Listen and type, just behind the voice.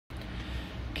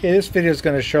Okay, this video is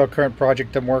going to show a current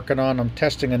project I'm working on. I'm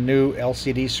testing a new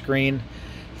LCD screen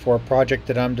for a project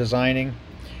that I'm designing.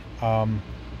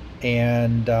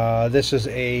 This is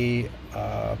a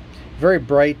very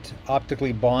bright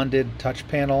optically bonded touch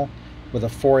panel with a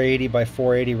 480 by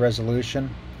 480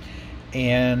 resolution.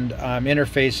 And I'm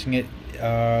interfacing it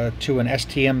to an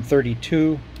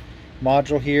STM32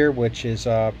 module here, which is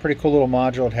a pretty cool little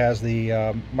module. It has the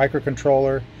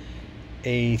microcontroller,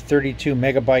 a 32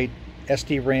 megabyte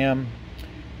SD RAM.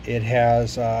 It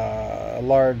has a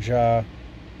large, I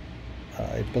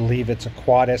believe it's a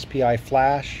quad SPI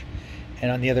flash, and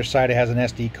on the other side it has an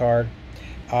SD card.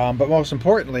 But most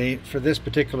importantly, for this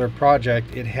particular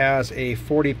project, it has a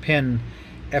 40-pin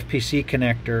FPC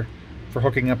connector for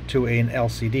hooking up to an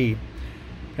LCD.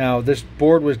 Now, this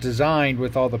board was designed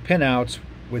with all the pinouts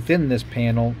within this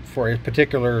panel for a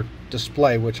particular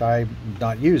display, which I'm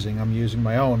not using. I'm using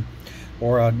my own,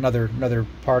 or another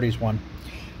party's one.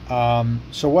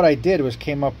 So what I did was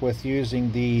came up with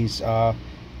using these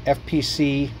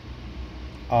FPC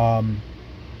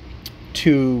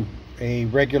to a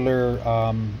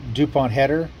regular DuPont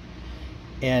header,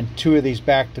 and two of these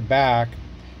back to back.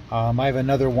 I have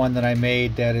another one that I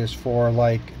made that is for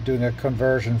like doing a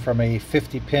conversion from a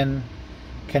 50-pin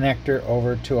connector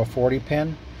over to a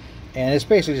 40-pin, and this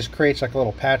basically just creates like a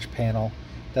little patch panel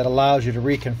that allows you to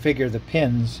reconfigure the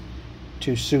pins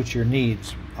to suit your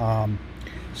needs.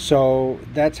 So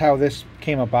that's how this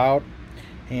came about,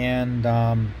 and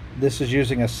this is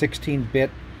using a 16-bit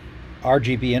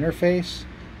RGB interface,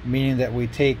 meaning that we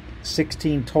take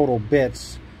 16 total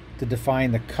bits to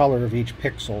define the color of each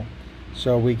pixel.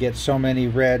 So we get so many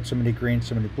red, so many green,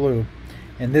 so many blue.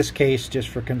 In this case, just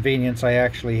for convenience, I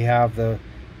actually have the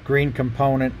green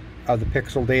component of the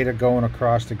pixel data going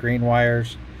across the green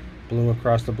wires, blue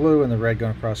across the blue, and the red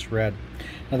going across the red.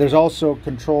 Now there's also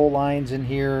control lines in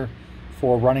here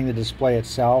for running the display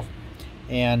itself.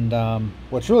 And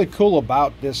what's really cool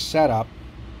about this setup,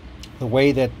 the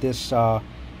way that this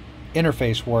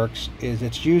interface works, is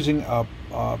it's using a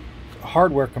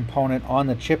hardware component on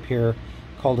the chip here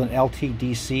called an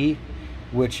LTDC,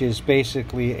 which is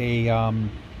basically a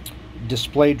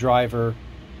display driver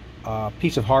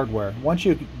piece of hardware. Once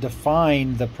you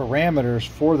define the parameters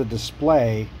for the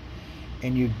display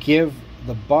and you give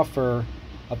the buffer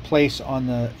a place on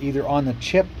the either on the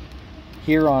chip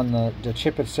here on the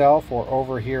chip itself or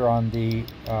over here on the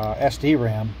SD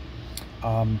RAM,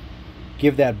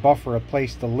 give that buffer a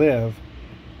place to live,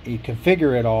 you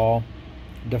configure it all,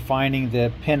 defining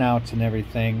the pinouts and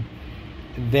everything,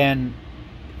 then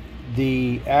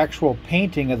the actual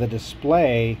painting of the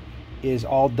display is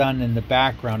all done in the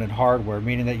background in hardware,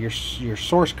 meaning that your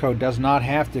source code does not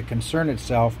have to concern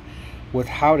itself with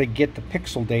how to get the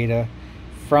pixel data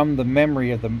from the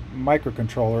memory of the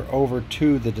microcontroller over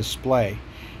to the display.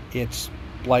 It's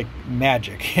like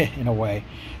magic in a way.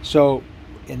 So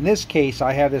in this case,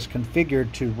 I have this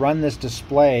configured to run this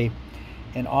display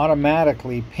and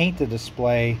automatically paint the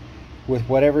display with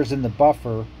whatever's in the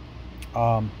buffer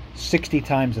 60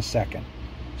 times a second.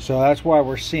 So that's why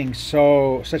we're seeing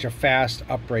such a fast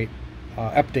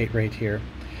update rate here.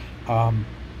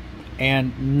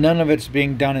 And none of it's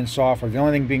being done in software. The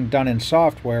only thing being done in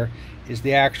software is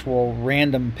the actual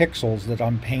random pixels that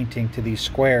I'm painting to these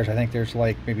squares. I think there's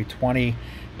like maybe 20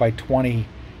 by 20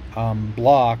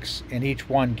 blocks, and each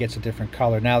one gets a different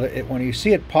color. Now when you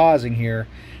see it pausing here,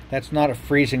 that's not a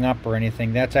freezing up or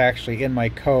anything. That's actually in my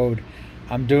code.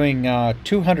 I'm doing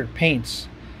 200 paints,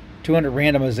 200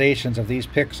 randomizations of these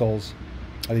pixels,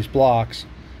 of these blocks,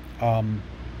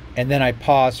 and then I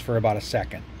pause for about a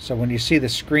second. So when you see the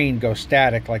screen go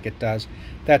static like it does,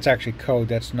 that's actually code.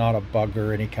 That's not a bug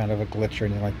or any kind of a glitch or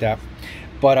anything like that.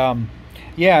 But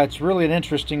yeah, it's really an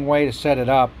interesting way to set it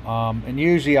up. And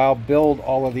usually I'll build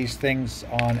all of these things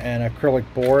on an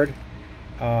acrylic board.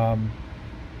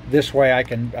 This way I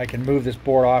can move this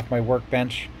board off my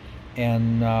workbench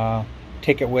and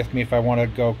take it with me if I want to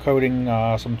go coding.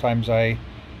 Sometimes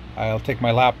I'll take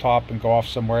my laptop and go off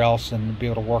somewhere else and be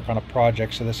able to work on a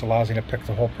project. So this allows me to pick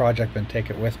the whole project and take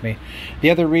it with me. The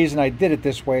other reason I did it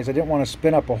this way is I didn't want to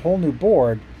spin up a whole new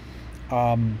board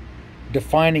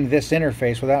defining this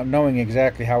interface without knowing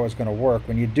exactly how it's going to work.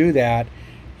 When you do that,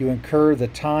 you incur the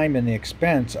time and the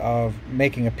expense of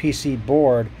making a PC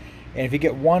board, and if you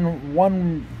get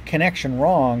one connection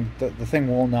wrong, the thing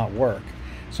will not work.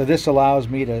 So this allows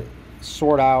me to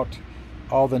sort out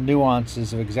all the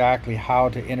nuances of exactly how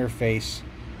to interface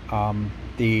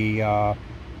the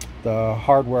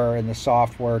hardware and the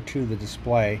software to the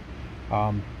display.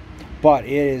 But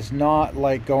it is not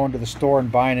like going to the store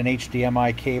and buying an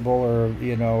HDMI cable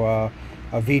or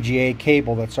a VGA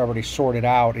cable that's already sorted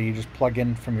out, and you just plug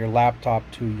in from your laptop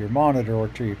to your monitor or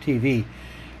to your TV.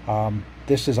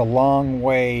 This is a long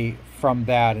way from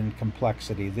that in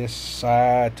complexity. This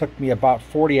took me about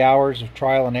 40 hours of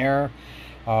trial and error.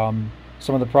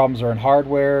 Some of the problems are in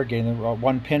hardware. Getting the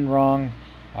one pin wrong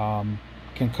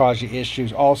can cause you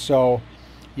issues. Also,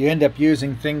 you end up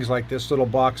using things like this little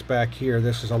box back here.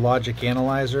 This is a logic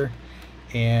analyzer,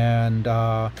 and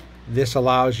this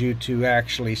allows you to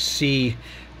actually see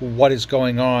what is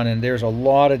going on, and there's a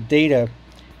lot of data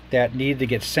that needed to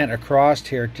get sent across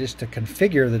here just to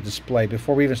configure the display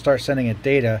before we even start sending it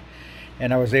data.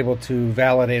 And I was able to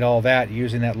validate all that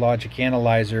using that logic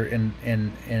analyzer and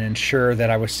ensure that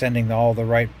I was sending all the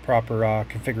right proper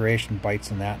configuration bytes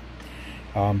in that.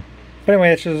 But anyway,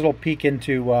 that's just a little peek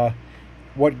into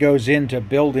what goes into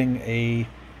building a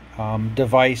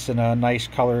device in a nice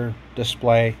color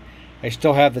display. I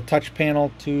still have the touch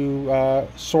panel to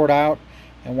sort out,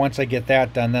 and once I get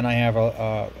that done, then I have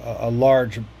a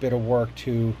large bit of work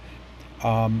to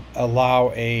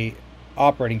allow a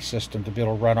operating system to be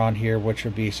able to run on here, which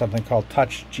would be something called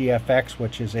Touch GFX,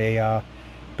 which is a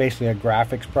basically a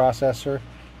graphics processor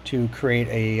to create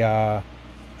a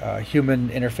human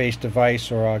interface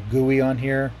device or a GUI on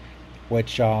here,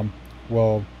 which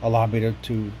will allow me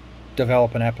to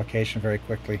develop an application very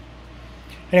quickly.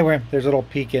 Anyway, there's a little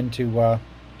peek into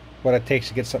what it takes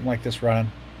to get something like this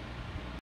running.